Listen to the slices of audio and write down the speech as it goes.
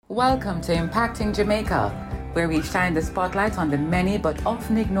Welcome to Impacting Jamaica, where we shine the spotlight on the many but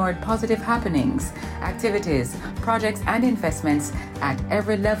often ignored positive happenings, activities, projects and investments at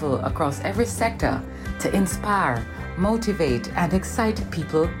every level across every sector to inspire, motivate and excite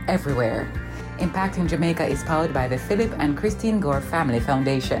people everywhere. Impacting Jamaica is powered by the Philip and Christine Gore Family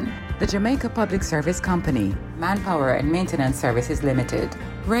Foundation, the Jamaica Public Service Company, Manpower and Maintenance Services Limited,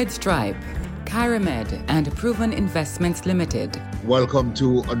 Red Stripe, Kyramed and Proven Investments Limited. Welcome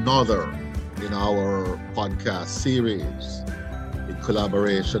to another in our podcast series in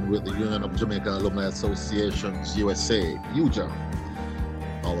collaboration with the Union of Jamaica Alumni Associations USA, UJA.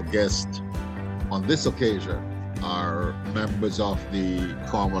 Our guests on this occasion are members of the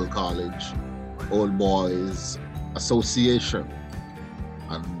Cornwall College Old Boys Association.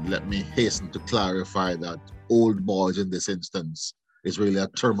 And let me hasten to clarify that old boys in this instance is really a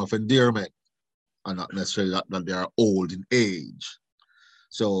term of endearment and not necessarily that they are old in age.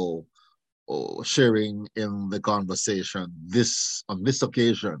 So sharing in the conversation on this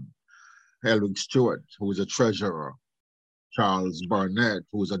occasion, Helwig Stewart, who is a treasurer, Charles Barnett,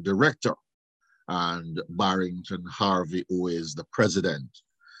 who is a director, and Barry Harvey, who is the president.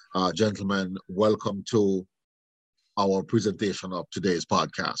 Gentlemen, welcome to our presentation of today's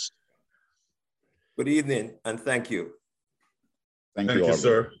podcast. Good evening, and thank you. Thank you,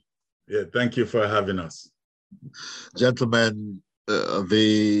 sir. Yeah, thank you for having us. Gentlemen,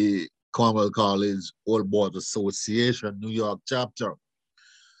 the Cornwall College Old Boys Association New York chapter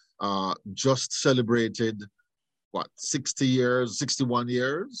just celebrated, 61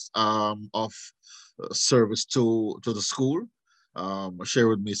 years of service to the school. Share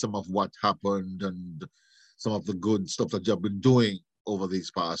with me some of what happened and some of the good stuff that you've been doing over these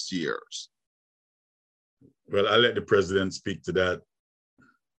past years. Well, I'll let the president speak to that.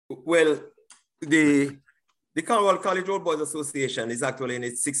 Well, the Cornwall College Old Boys Association is actually in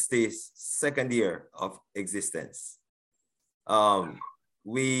its 62nd year of existence.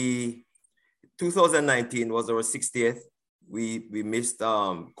 2019 was our 60th. We missed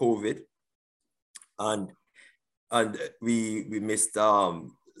COVID, and we missed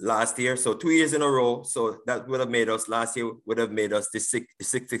last year. So 2 years in a row. So that would have made us, last year would have made us the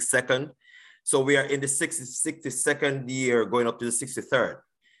 62nd. So we are in the 62nd year going up to the 63rd.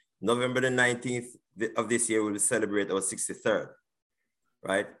 November the 19th of this year, we will celebrate our 63rd,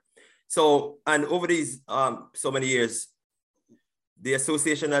 right? So, and over these so many years, the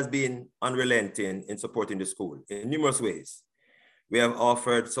association has been unrelenting in supporting the school in numerous ways. We have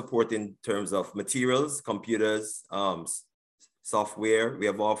offered support in terms of materials, computers, software. We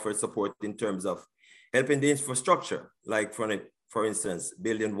have offered support in terms of helping the infrastructure, like for instance,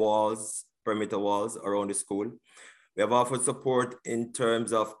 building walls, perimeter walls around the school. We have offered support in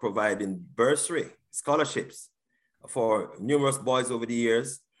terms of providing bursary scholarships for numerous boys over the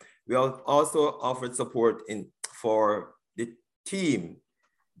years. We have also offered support for the team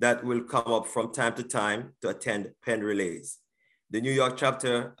that will come up from time to time to attend pen relays. The New York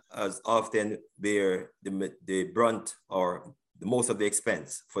chapter has often bear the brunt or the most of the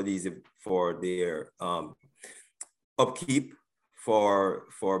expense for their upkeep, for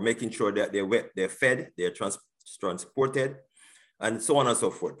making sure that they're fed, they're transported, and so on and so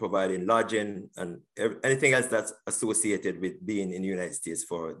forth, providing lodging and anything else that's associated with being in the United States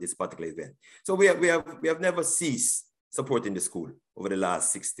for this particular event. So we have never ceased supporting the school over the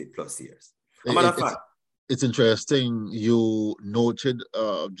last 60 plus years. As a matter of fact, it's interesting you noted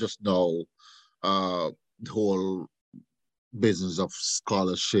just now the whole business of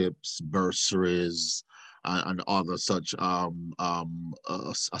scholarships, bursaries, and other such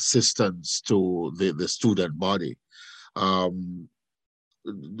assistance to the student body. Do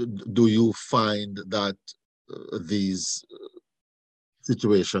you find that these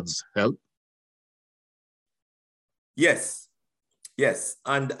situations help? Yes,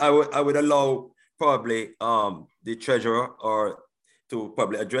 and I would allow probably the treasurer to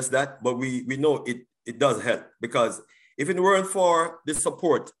probably address that, but we know it does help, because if it weren't for the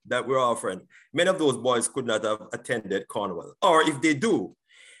support that we're offering, many of those boys could not have attended Cornwall. Or if they do,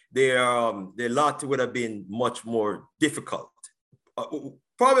 their lot would have been much more difficult.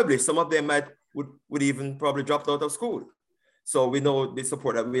 Probably some of them would even probably dropped out of school. So we know the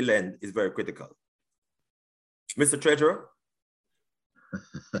support that we lend is very critical. Mr. Treasurer?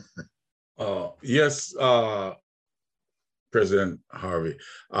 Yes, President Harvey.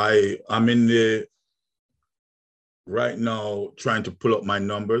 I'm in right now trying to pull up my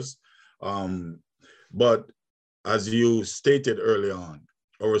numbers. But as you stated early on,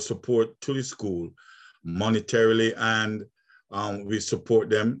 our support to the school monetarily, and we support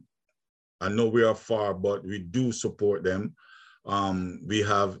them. I know we are far, but we do support them We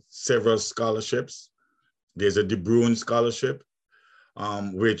have several scholarships. There's a De Bruin Scholarship,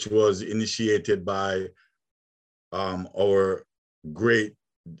 which was initiated by our great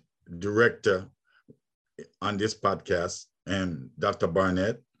director on this podcast, Dr.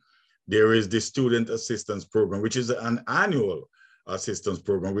 Barnett. There is the Student Assistance Program, which is an annual assistance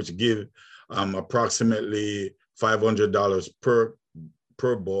program, which give approximately $500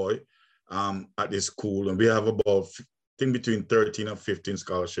 per boy at this school. And we have about, I think, between 13 and 15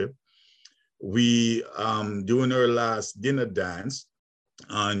 scholarships. We, during our last dinner dance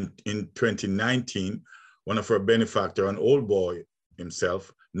in 2019, one of our benefactors, an old boy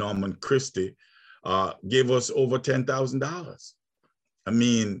himself, Norman Christie, gave us over $10,000. I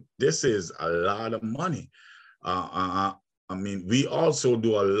mean, this is a lot of money. I mean, we also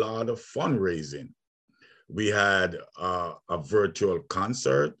do a lot of fundraising. We had a virtual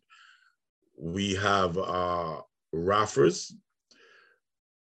concert. We have raffles.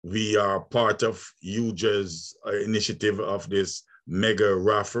 We are part of UJA's initiative of this mega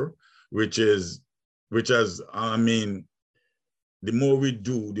raffle, which has, I mean, the more we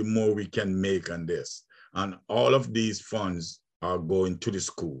do, the more we can make on this. And all of these funds are going to the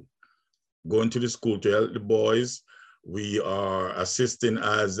school to help the boys. We are assisting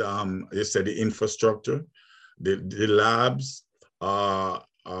as they said, the infrastructure, the labs,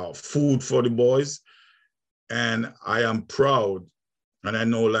 food for the boys. And I am proud, and I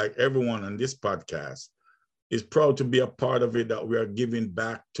know like everyone on this podcast is proud to be a part of it, that we are giving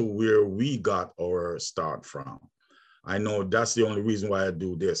back to where we got our start from. I know that's the only reason why I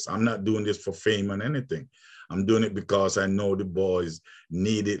do this. I'm not doing this for fame and anything. I'm doing it because I know the boys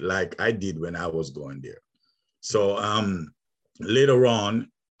need it like I did when I was going there. So later on,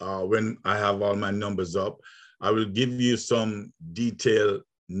 when I have all my numbers up, I will give you some detailed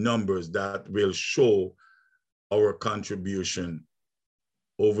numbers that will show our contribution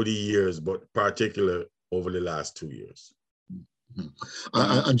over the years, but particularly over the last 2 years.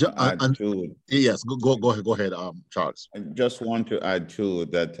 Yes, go ahead, Charles. I just want to add too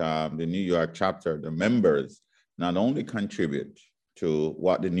that the New York chapter, the members, not only contribute to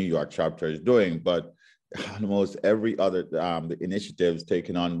what the New York chapter is doing, but almost every other the initiatives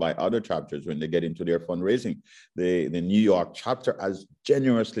taken on by other chapters when they get into their fundraising. The New York chapter has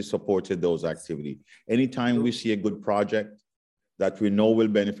generously supported those activities. Anytime we see a good project that we know will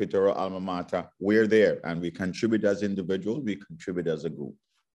benefit our alma mater, we're there, and we contribute as individuals, we contribute as a group,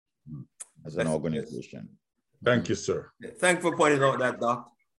 as an organization. Thank you, sir. Thank you for pointing out that,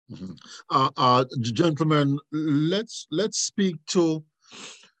 Doc. Gentlemen, let's speak to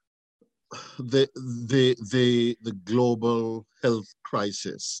the global health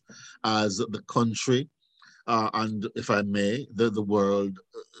crisis as the country, and if I may, the world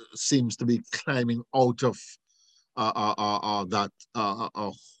seems to be climbing out of that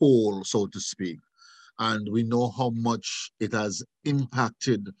hole, so to speak. And we know how much it has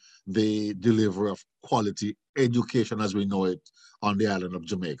impacted the delivery of quality education as we know it on the island of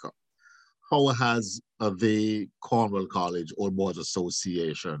Jamaica. How has the Cornwall College Old Boys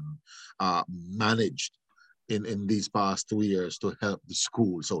Association managed in these past 2 years to help the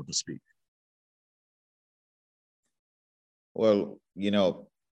school, so to speak? Well, you know,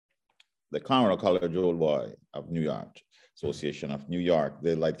 the Cornwall College Old Boy of New York, Association of New York,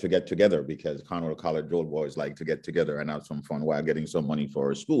 they like to get together because Cornwall College Old Boys like to get together and have some fun while getting some money for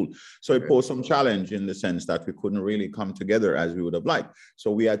our school. So it posed some challenge in the sense that we couldn't really come together as we would have liked.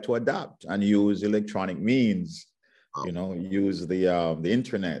 So we had to adapt and use electronic means, you know, use the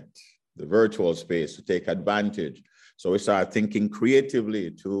internet, the virtual space to take advantage. So we started thinking creatively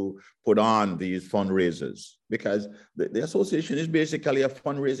to put on these fundraisers because the association is basically a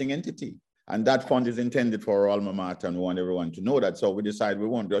fundraising entity. And that fund is intended for our alma mater, and we want everyone to know that. So we decided we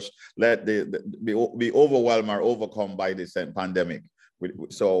won't just let be overwhelmed or overcome by this pandemic.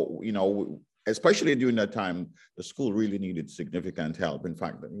 So, you know, especially during that time, the school really needed significant help. In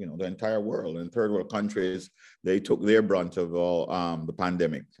fact, you know, the entire world and third world countries, they took their brunt of the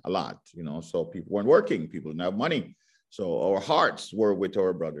pandemic a lot, you know, so people weren't working, people didn't have money. So our hearts were with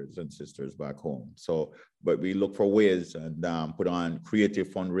our brothers and sisters back home. So, but we look for ways and put on creative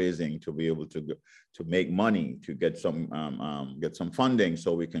fundraising to be able to make money, to get some funding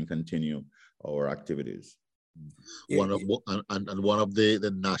so we can continue our activities. One of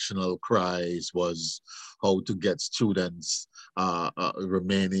the national cries was how to get students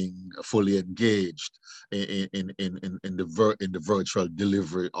remaining fully engaged in the virtual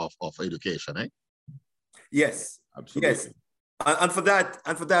delivery of education. Yes, absolutely. Yes, and for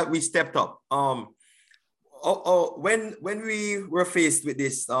that we stepped up. When we were faced with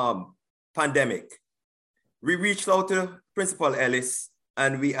this pandemic, we reached out to Principal Ellis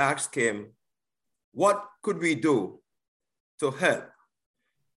and we asked him, what could we do to help?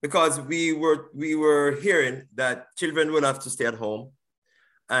 Because we were hearing that children will have to stay at home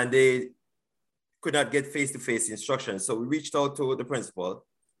and they could not get face-to-face instruction. So we reached out to the principal.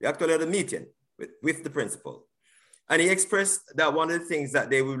 We actually had a meeting with the principal. And he expressed that one of the things that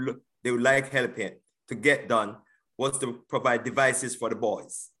they would like helping to get done was to provide devices for the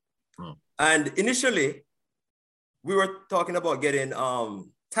boys. Oh. And initially, we were talking about getting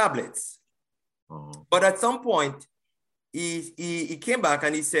tablets. Oh. But at some point, he came back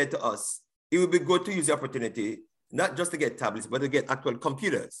and he said to us, it would be good to use the opportunity, not just to get tablets, but to get actual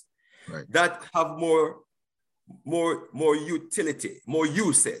computers. Right. That have more utility, more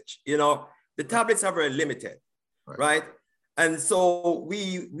usage. You know, the tablets are very limited, right? And so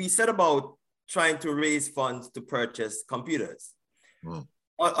we set about trying to raise funds to purchase computers. Mm.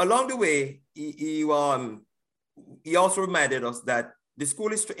 Along the way, he also reminded us that the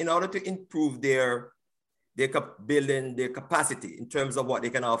school is, in order to improve their building their capacity in terms of what they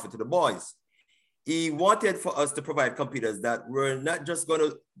can offer to the boys, he wanted for us to provide computers that were not just going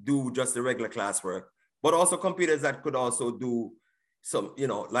to do just the regular classwork, but also computers that could also do some, you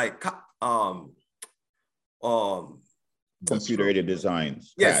know, like computer-aided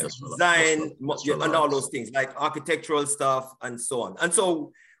designs. Yes, design and all those things, like architectural stuff and so on. And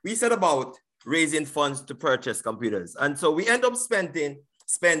so we set about raising funds to purchase computers. And so we end up spending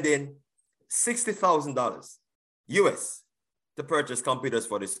 $60,000 US to purchase computers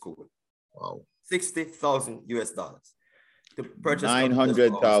for the school. Wow. $60,000 US to purchase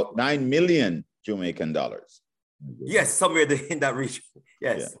 9 million Jamaican dollars. Yes, somewhere in that region.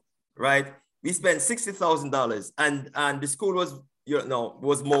 Yes, yeah. Right. We spent $60,000, and the school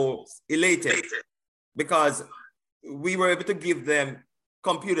was more elated because we were able to give them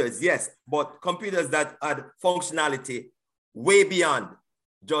computers, yes, but computers that had functionality way beyond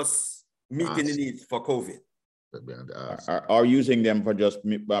just meeting the needs for COVID. Are using them for just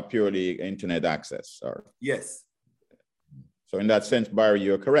purely internet access? Or? Yes. So in that sense, Barry,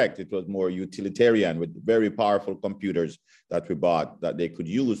 you're correct. It was more utilitarian with very powerful computers that we bought that they could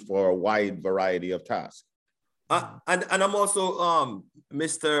use for a wide variety of tasks. And I'm also,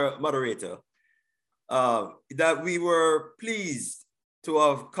 Mr. Moderator, that we were pleased to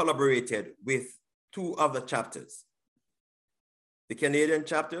have collaborated with 2 other chapters, the Canadian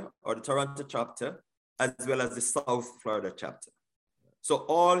chapter or the Toronto chapter, as well as the South Florida chapter. So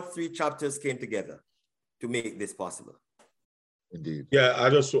all 3 chapters came together to make this possible. Indeed. Yeah, I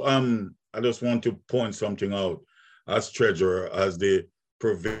just want to point something out as treasurer, as the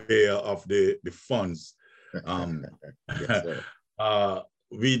purveyor of the funds. Yes,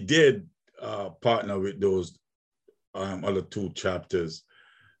 we did partner with those other 2 chapters.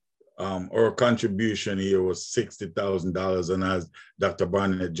 Our contribution here was $60,000, and as Dr.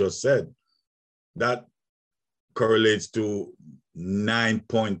 Barnett just said, that correlates to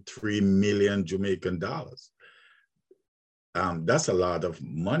 9.3 million Jamaican dollars. That's a lot of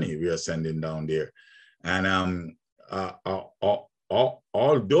money we are sending down there. And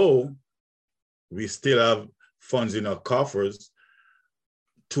although we still have funds in our coffers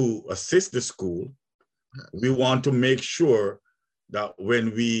to assist the school, we want to make sure that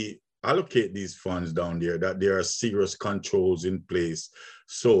when we allocate these funds down there, that there are serious controls in place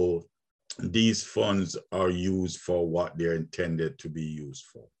so these funds are used for what they're intended to be used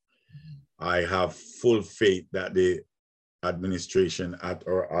for. I have full faith that the administration at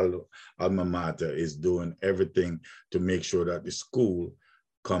our alma mater is doing everything to make sure that the school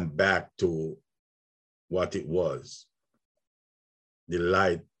come back to what it was, the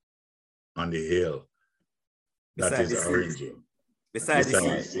light on the hill that is origin. Beside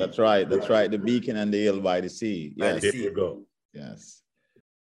the sea. That's right, the beacon and the hill by the sea. Yes. There you go. Yes.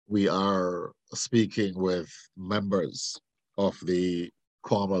 We are speaking with members of the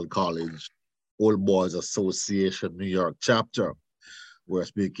Cornwall College Old Boys Association New York chapter. We're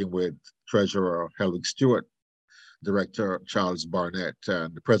speaking with Treasurer Helwig Stewart, Director Charles Barnett,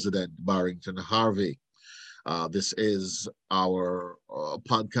 and President Barry Harvey. This is our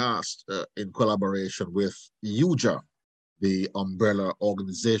podcast in collaboration with UJA, the umbrella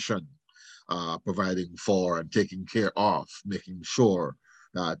organization providing for and taking care of, making sure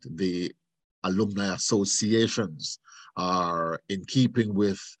that the alumni associations are in keeping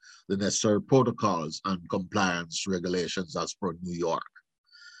with the necessary protocols and compliance regulations as per New York.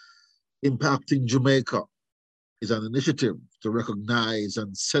 Impacting Jamaica is an initiative to recognize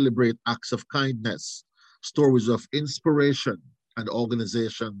and celebrate acts of kindness, stories of inspiration, and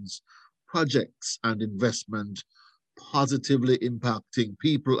organizations, projects, and investment positively impacting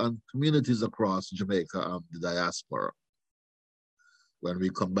people and communities across Jamaica and the diaspora. When we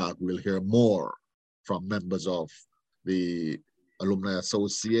come back, we'll hear more from members of the Alumni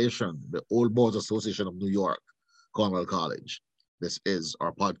Association, the Old Boys Association of New York, Cornwall College. This is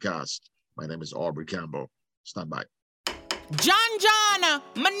our podcast. My name is Aubrey Campbell. Stand by. John,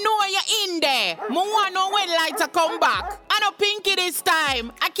 me know you in there. Me want no when lights come back. I know Pinky this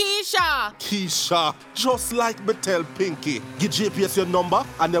time. Akeisha. Keisha, just like me tell Pinky, give JPS your number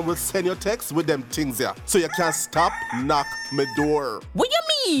and then we'll send you text with them things here. So you can stop, knock me door. What you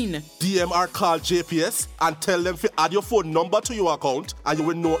mean? DM or call JPS and tell them to add your phone number to your account and you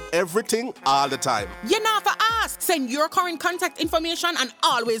will know everything all the time. You not for ask. Send your current contact information and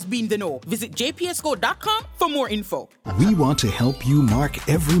always be in the know. Visit jpsco.com for more info. We want to help you mark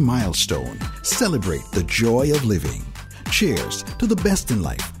every milestone. Celebrate the joy of living. Cheers to the best in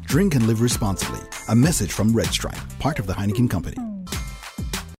life. Drink and live responsibly. A message from Red Stripe, part of the Heineken Company.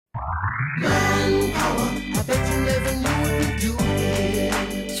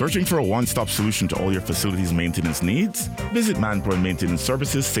 Searching for a one-stop solution to all your facilities maintenance needs? Visit Manpoint Maintenance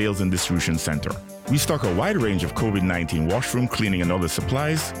Services Sales and Distribution Center. We stock a wide range of COVID-19 washroom cleaning and other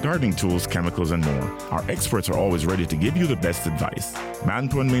supplies, gardening tools, chemicals, and more. Our experts are always ready to give you the best advice.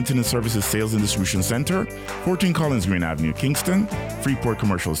 Manpoint Maintenance Services Sales and Distribution Center, 14 Collins Green Avenue, Kingston, Freeport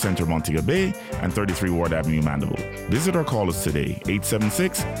Commercial Center, Montego Bay, and 33 Ward Avenue, Mandeville. Visit or call us today,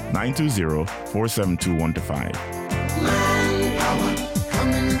 876-920-4721-5.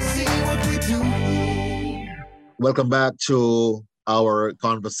 Welcome back to our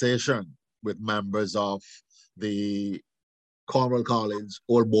conversation with members of the Cornwall College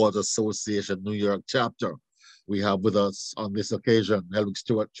Old Boys Association New York chapter. We have with us on this occasion Helwig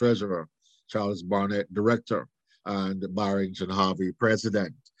Stewart, Treasurer, Charles Barnett, Director, and Barry Harvey,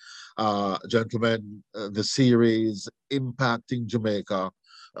 President. Gentlemen, the series Impacting Jamaica,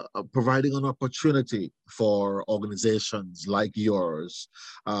 providing an opportunity for organizations like yours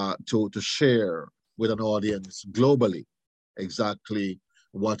to share with an audience globally exactly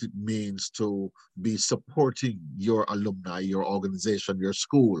what it means to be supporting your alumni, your organization, your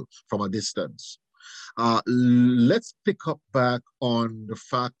school from a distance. Let's pick up back on the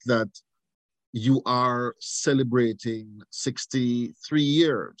fact that you are celebrating 63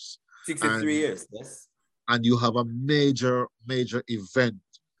 years. 63 years, yes. And you have a major event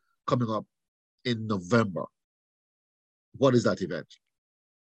coming up in November. What is that event?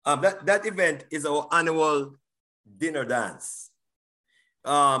 That event is our annual dinner dance.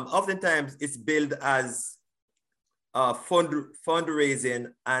 Oftentimes it's billed as a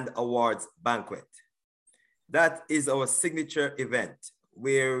fundraising and awards banquet. That is our signature event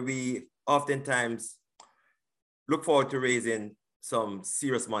where we oftentimes look forward to raising some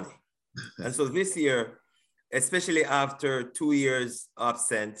serious money. And so this year, especially after 2 years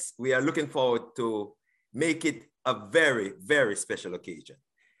absence, we are looking forward to make it a very, very special occasion,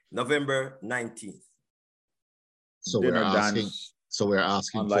 November 19th. So we're asking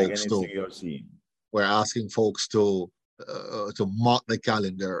folks to mark the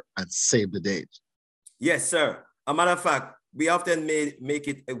calendar and save the date. Yes, sir. A matter of fact, we often make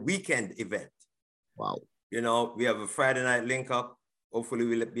it a weekend event. Wow. You know, we have a Friday night link up. Hopefully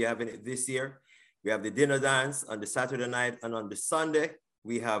we'll be having it this year. We have the dinner dance on the Saturday night, and on the Sunday,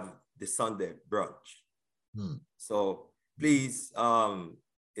 we have the Sunday brunch. So please,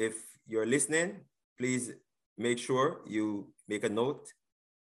 if you're listening, please make sure you make a note.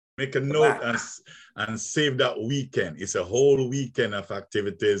 Make a note and save that weekend. It's a whole weekend of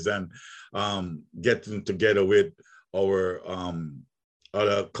activities and getting together with our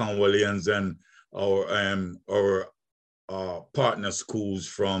other Cornwallians and our partner schools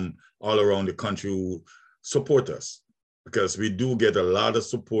from all around the country who support us, because we do get a lot of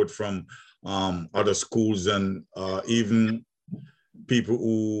support from other schools and even people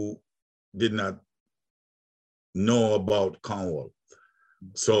who did not know about Cornwall.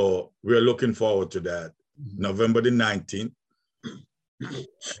 So we're looking forward to that. November the 19th.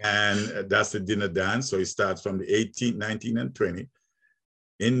 And that's the dinner dance. So it starts from the 18th, 19th, and 20th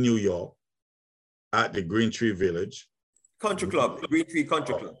in New York at the Green Tree Village. Country Club, Green Tree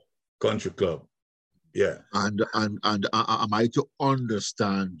Country Club. Country Club, yeah. And am I to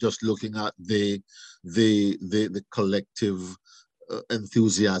understand, just looking at the collective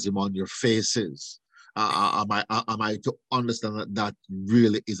enthusiasm on your faces, am I to understand that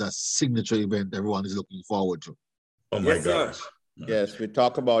really is a signature event everyone is looking forward to? Oh my Yes, gosh. sir. Yes, we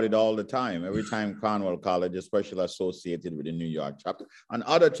talk about it all the time. Every time Cornwall College, especially associated with the New York chapter, and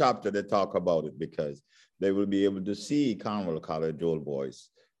other chapter, they talk about it because they will be able to see Cornwall College Old Boys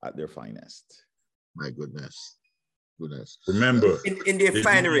at their finest. My goodness. Goodness. Remember, in the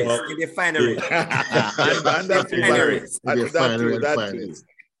fineries, in the fineries. and that too, Barry. That too.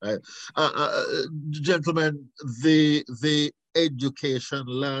 Right. Gentlemen, the education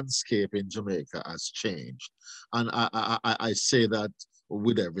landscape in Jamaica has changed. And I say that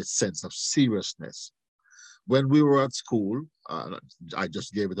with every sense of seriousness. When we were at school, I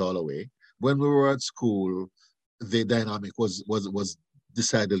just gave it all away. When we were at school, the dynamic was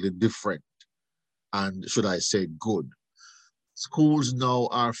decidedly different. And should I say good. Schools now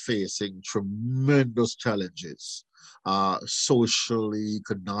are facing tremendous challenges, socially,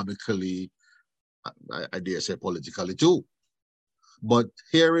 economically, I dare say politically too. But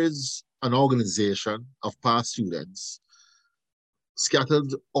here is an organization of past students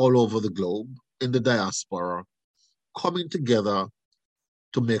scattered all over the globe in the diaspora, coming together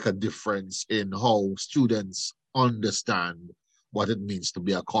to make a difference in how students understand what it means to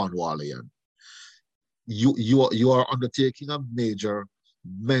be a Cornwallian. You are undertaking a major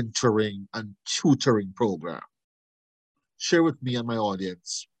mentoring and tutoring program. Share with me and my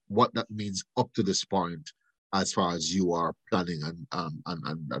audience what that means up to this point as far as you are planning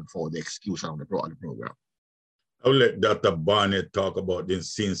and for the execution of the program. I'll let Dr. Barnett talk about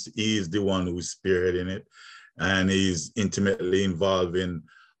this since he's the one who's spearheading it and he's intimately involved in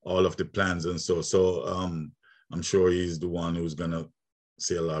all of the plans and so. So I'm sure he's the one who's gonna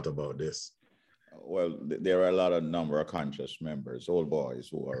say a lot about this. Well, there are a lot of number of conscious members, old boys,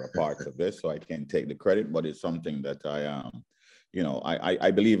 who are a part of this, so I can't take the credit, but it's something that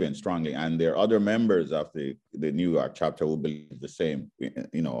I believe in strongly. And there are other members of the New York chapter who believe the same,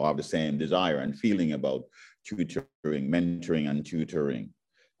 have the same desire and feeling about tutoring, mentoring and tutoring.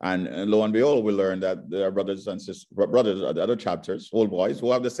 And lo and behold, we learned that there are brothers and sisters, brothers at the other chapters, old boys,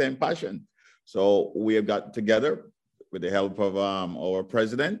 who have the same passion. So we have got together with the help of our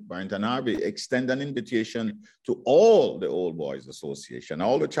president, Barry Harvey, extend an invitation to all the Old Boys Association,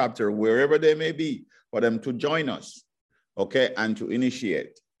 all the chapter, wherever they may be, for them to join us, okay, and to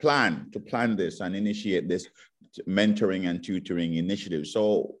plan this and initiate this mentoring and tutoring initiative.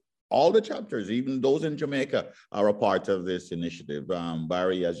 So all the chapters, even those in Jamaica, are a part of this initiative.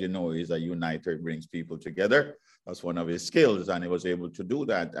 Barry, as you know, is a uniter, brings people together. That's one of his skills, and he was able to do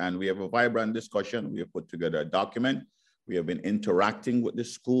that. And we have a vibrant discussion. We have put together a document. We have been interacting with the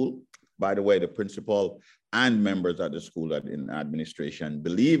school. By the way, the principal and members at the school in administration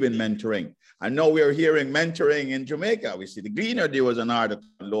believe in mentoring. I know we are hearing mentoring in Jamaica. We see the Gleaner, there was an article,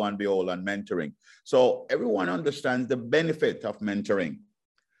 lo and behold, on mentoring. So everyone understands the benefit of mentoring.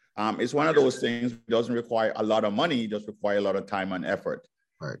 It's one of those things that doesn't require a lot of money, it just requires a lot of time and effort.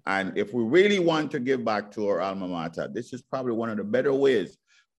 Right. And if we really want to give back to our alma mater, this is probably one of the better ways.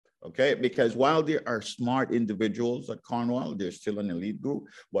 Okay, because while there are smart individuals at Cornwall, there's still an elite group.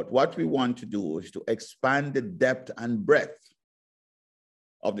 But what we want to do is to expand the depth and breadth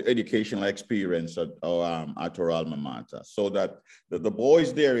of the educational experience at our alma mater, so that the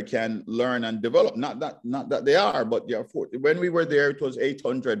boys there can learn and develop. Not that they are, but they are. When we were there, it was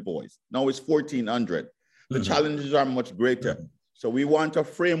 800 boys. Now it's 1,400. The challenges are much greater. So we want a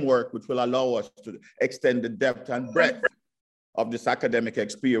framework which will allow us to extend the depth and breadth of this academic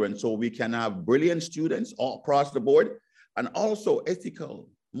experience, so we can have brilliant students all across the board, and also ethical,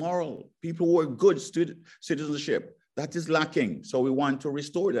 moral, people who are good citizenship. That is lacking, so we want to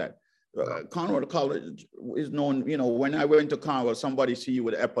restore that. Cornwall College is known, when I went to Cornwall, somebody see you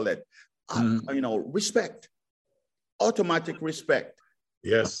with an epaulet, respect, automatic respect.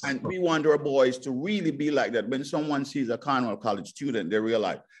 Yes. And we want our boys to really be like that. When someone sees a Cornwall College student, they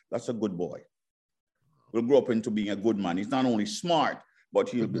realize that's a good boy. Will grow up into being a good man. He's not only smart, but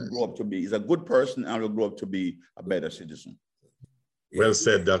he'll grow up to be, he's a good person and will grow up to be a better citizen. Well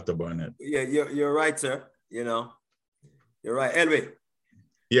said, Dr. Barnett. Yeah, you're right, sir. You're right. Helwig.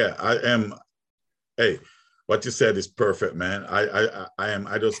 Yeah, I am. Hey, what you said is perfect, man.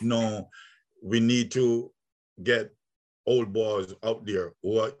 I just know we need to get old boys out there,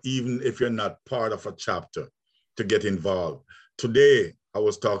 or even if you're not part of a chapter, to get involved. Today, I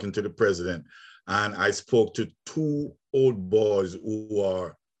was talking to the president, and I spoke to 2 old boys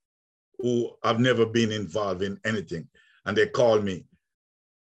who have never been involved in anything. And they called me.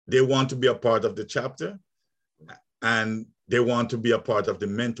 They want to be a part of the chapter, and they want to be a part of the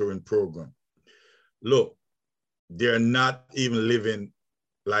mentoring program. Look, they're not even living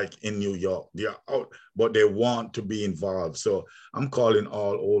like in New York. They are out, but they want to be involved. So I'm calling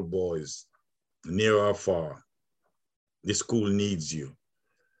all old boys, near or far. The school needs you.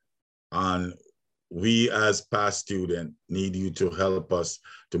 And we as past students need you to help us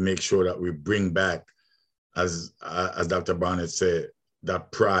to make sure that we bring back, as Dr. Barnett said,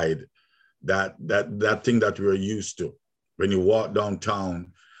 that pride that thing that we're used to. When you walk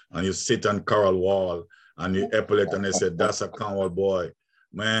downtown and you sit on Coral Wall and you epaulette and they say, that's a Cornwall boy.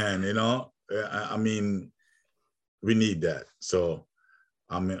 Man, you know, I mean, we need that. So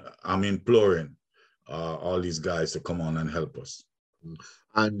I'm imploring all these guys to come on and help us.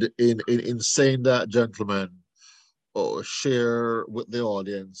 And in saying that, gentlemen, share with the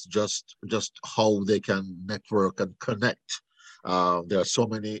audience just how they can network and connect. There are so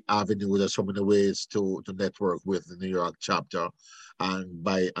many avenues, there are so many ways to network with the New York chapter, and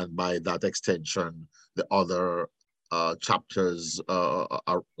by that extension, the other chapters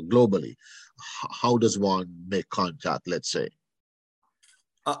are globally. How does one make contact, let's say?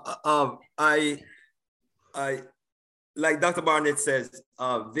 I like Dr. Barnett says,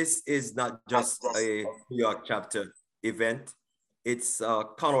 this is not just a New York chapter event. It's a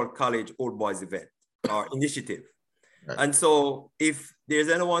Cornwall College Old Boys event or initiative. Right. And so if there's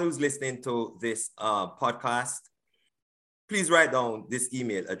anyone who's listening to this podcast, please write down this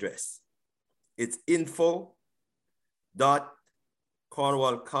email address. It's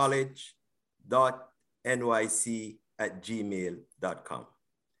info.cornwallcollege.nyc@gmail.com.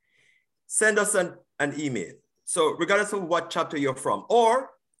 Send us an email. So regardless of what chapter you're from, or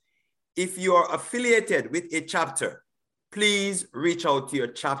if you are affiliated with a chapter, please reach out to your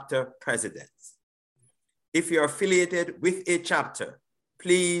chapter presidents. If you're affiliated with a chapter,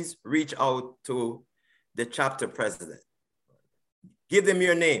 please reach out to the chapter president. Give them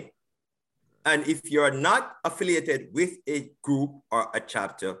your name. And if you're not affiliated with a group or a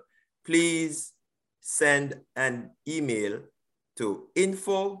chapter, please send an email to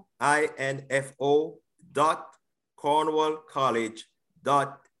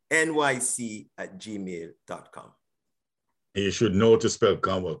info@cornwallcollege.nyc@gmail.com. You should know to spell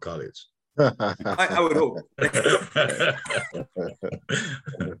Cornwall College. I would hope.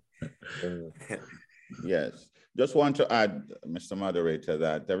 Yes. Just want to add, Mr. Moderator,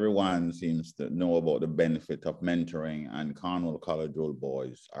 that everyone seems to know about the benefit of mentoring, and Cornwall College Old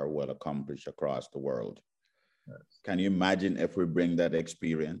Boys are well accomplished across the world. Yes. Can you imagine if we bring that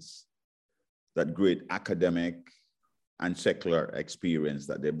experience, that great academic and secular experience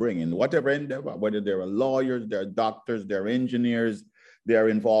that they bring in whatever endeavor, whether they're lawyers, they're doctors, they're engineers, they're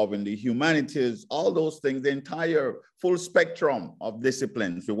involved in the humanities, all those things, the entire full spectrum of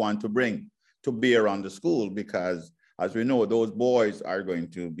disciplines we want to bring to bear on the school, because as we know, those boys are going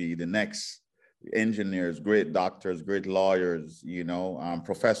to be the next engineers, great doctors, great lawyers, you know,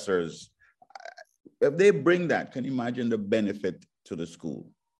 professors. If they bring that, can you imagine the benefit to the school?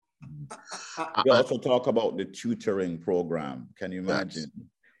 We also talk about the tutoring program. Can you imagine,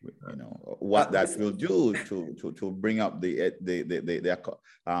 you know, what that will do to bring up the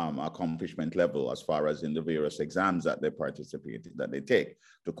accomplishment level as far as in the various exams that they participate in, that they take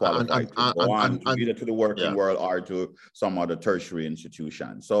to qualify to go on to either to the working world or to some other tertiary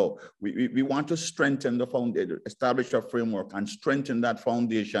institution. So we want to strengthen the foundation, establish a framework and strengthen that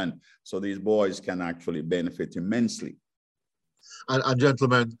foundation so these boys can actually benefit immensely. And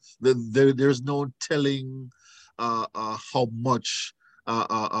gentlemen, there's no telling how much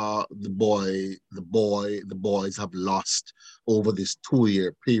the boys have lost over this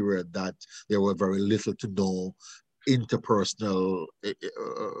 2-year period, that there were very little to no interpersonal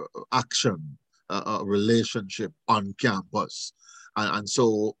action, relationship on campus, and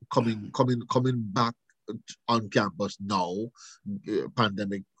so coming back on campus now,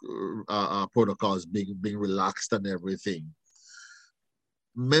 pandemic protocols being relaxed and everything.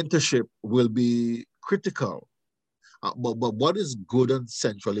 Mentorship will be critical, but what is good and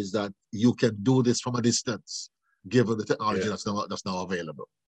central is that you can do this from a distance, given the technology that's now available.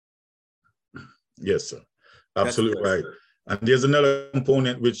 Yes, sir, absolutely right. And there's another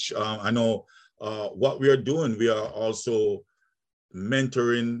component which I know what we are doing. We are also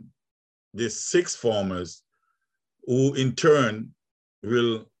mentoring the sixth formers, who in turn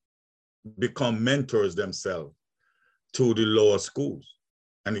will become mentors themselves to the lower schools.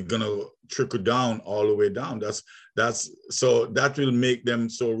 And it's gonna trickle down all the way down. So that will make them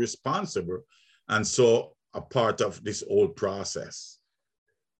so responsible and so a part of this whole process.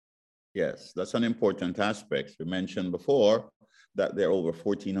 Yes, that's an important aspect. We mentioned before that there are over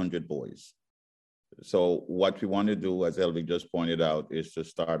 1,400 boys. So what we want to do, as Helwig just pointed out, is to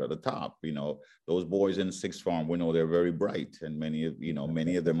start at the top. You know, those boys in sixth form, we know they're very bright, and many of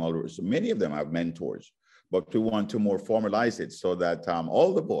them have mentors. But we want to more formalize it so that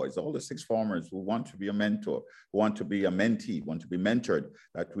all the boys, all the sixth formers who want to be a mentor, who want to be a mentee, want to be mentored,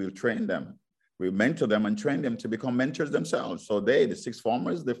 that we'll train them. We'll mentor them and train them to become mentors themselves. So they, the sixth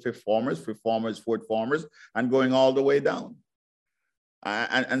formers, the fifth formers, fourth formers, and going all the way down.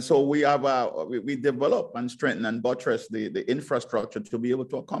 And so we have we develop and strengthen and buttress the infrastructure to be able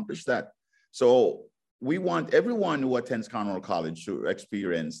to accomplish that. So we want everyone who attends Cornwall College to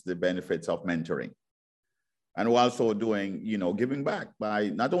experience the benefits of mentoring. And we're also doing, giving back by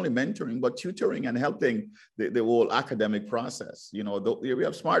not only mentoring, but tutoring and helping the whole academic process. We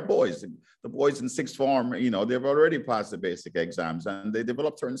have smart boys. The boys in sixth form, they've already passed the basic exams and they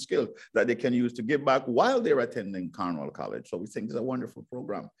develop certain skills that they can use to give back while they're attending Cornwall College. So we think it's a wonderful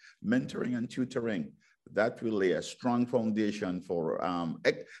program, mentoring and tutoring. That will lay a strong foundation for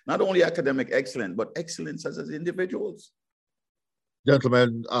not only academic excellence, but excellence as individuals.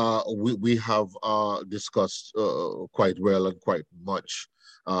 Gentlemen, we have discussed quite well and quite much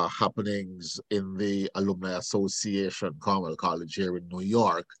happenings in the Alumni Association, Cornwall College here in New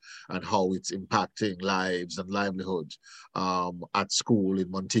York, and how it's impacting lives and livelihood at school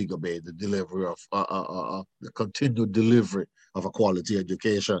in Montego Bay, the delivery of the continued delivery of a quality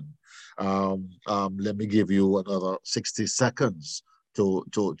education. Let me give you another 60 seconds to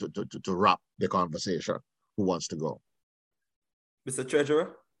wrap the conversation. Who wants to go? Mr.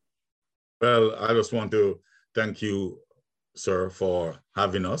 Treasurer? Well, I just want to thank you, sir, for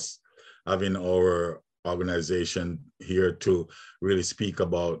having us, having our organization here to really speak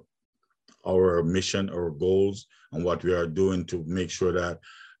about our mission, our goals, and what we are doing to make sure that,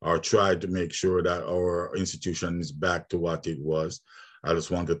 or try to make sure that our institution is back to what it was. I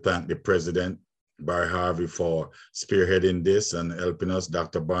just want to thank the president, Barry Harvey, for spearheading this and helping us,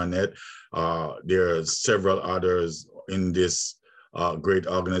 Dr. Barnett. There are several others in this great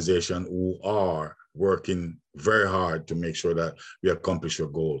organization who are working very hard to make sure that we accomplish our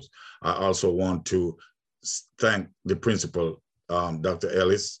goals. I also want to thank the principal, Dr.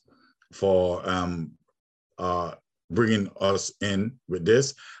 Ellis, for bringing us in with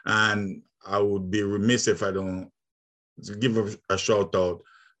this. And I would be remiss if I don't give a shout out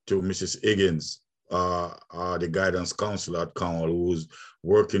to Mrs. Higgins, the guidance counselor at Cornwall, who's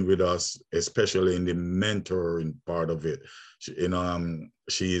working with us, especially in the mentoring part of it.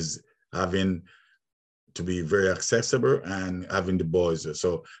 She's having to be very accessible and having the boys there.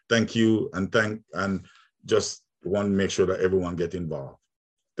 So thank you, and just want to make sure that everyone get involved.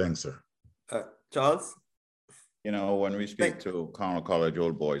 Thanks, sir. Charles? When we speak to Cornwall College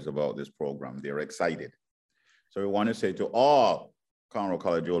Old Boys about this program, they're excited. So we want to say to all Cornwall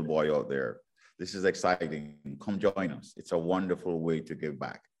College Old Boy out there, this is exciting. Come join us. It's a wonderful way to give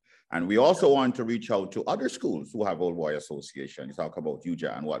back. And we also want to reach out to other schools who have Old Boy Association. You talk about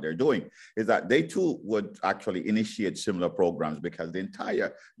UJA, and what they're doing is that they too would actually initiate similar programs, because the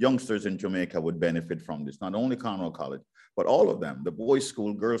entire youngsters in Jamaica would benefit from this. Not only Cornwall College, but all of them, the boys'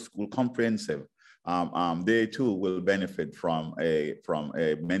 school, girls' school, comprehensive. They too will benefit from a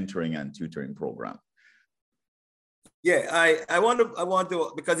mentoring and tutoring program. Yeah, I want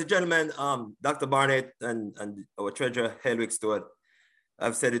to, because the gentleman, Dr. Barnett and our treasurer, Helwig Stewart,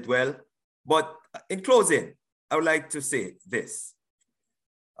 have said it well. But in closing, I would like to say this.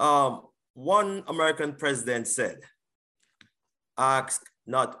 One American president said, ask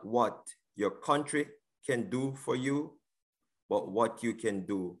not what your country can do for you, but what you can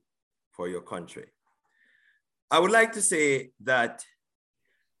do for your country. I would like to say that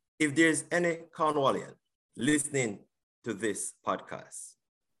if there's any Cornwallian listening to this podcast,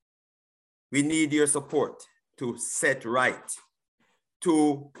 we need your support to set right,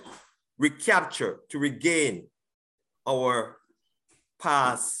 to recapture, to regain our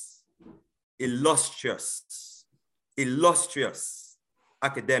past illustrious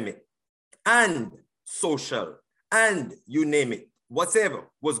academic and social, and you name it, whatever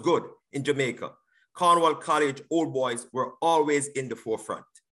was good in Jamaica. Cornwall College Old Boys were always in the forefront.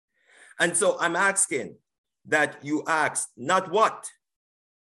 And so I'm asking that you ask not what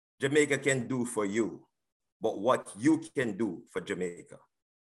Jamaica can do for you, but what you can do for Jamaica.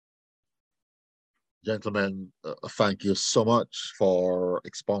 Gentlemen, thank you so much for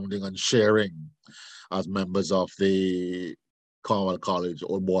expounding and sharing as members of the Cornwall College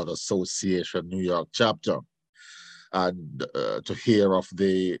Old Boys Association New York chapter, and to hear of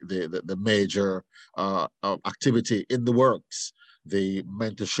the major activity in the works, the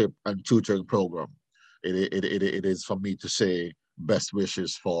mentorship and tutoring program. It is for me to say best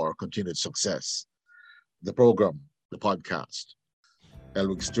wishes for continued success. The program, the podcast,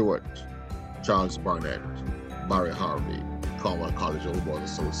 Helwig Stewart, Charles Barnett, Barry Harvey, Cornwall College Old Boys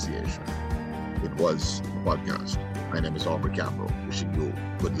Association. It was the podcast. My name is Aubrey Campbell. Wishing you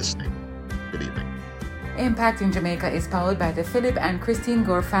good listening. Good evening. Impacting Jamaica is powered by the Philip and Christine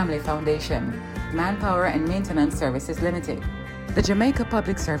Gore Family Foundation, Manpower and Maintenance Services Limited, the Jamaica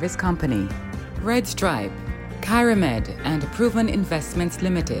Public Service Company, Red Stripe, Kyramed and Proven Investments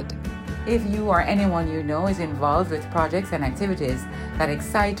Limited. If you or anyone you know is involved with projects and activities that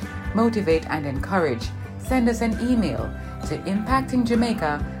excite, motivate, and encourage, send us an email to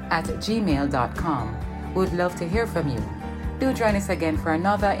impactingjamaica@gmail.com. We'd love to hear from you. Do join us again for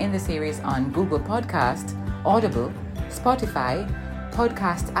another in the series on Google Podcast, Audible, Spotify,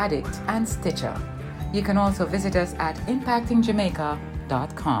 Podcast Addict, and Stitcher. You can also visit us at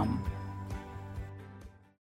impactingjamaica.com.